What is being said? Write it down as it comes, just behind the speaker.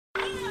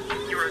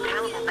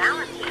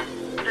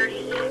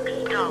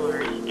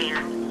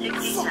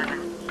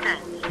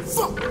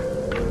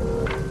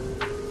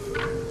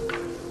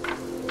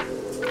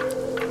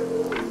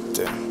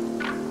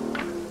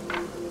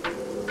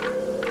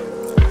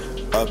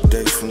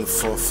Updates from the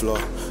fourth floor.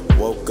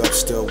 Woke up,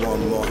 still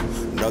one more.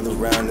 Another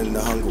round in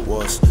the hunger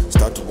wars.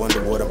 Start to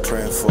wonder what I'm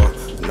praying for.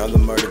 Another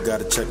murder,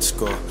 gotta check the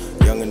score.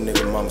 Younger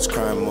nigga, mama's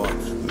crying more.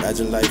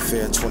 Imagine life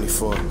here at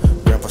 24.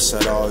 Grandpa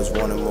said I always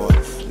wanted more.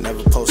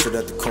 Never posted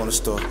at the corner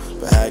store,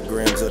 but had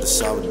grams of the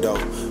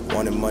sourdough.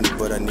 Wanted money,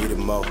 but I needed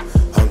more.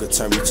 Hunger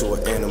turned me to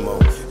an animal,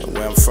 and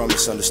where I'm from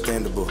it's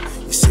understandable.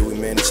 You see, we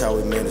manage how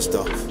we manage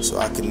though, so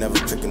I could never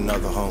pick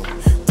another home.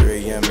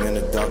 3 AM in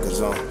the darker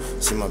zone.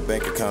 See, my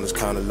bank account is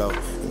kinda low,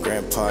 and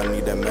grandpa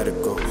need that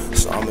medical,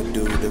 so I'ma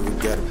do the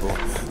regrettable.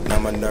 Now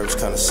my nerves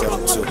kinda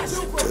settled too.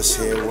 Just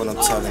hear what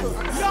I'm telling you.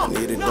 I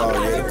need it all,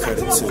 yeah, the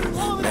credit too.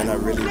 Man, I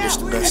really wish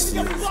the best of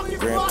you. But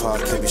grandpa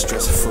can't be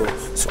stressing fool,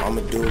 so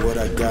I'ma do what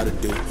I gotta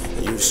do,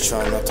 and you just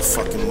try not to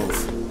fucking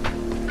move.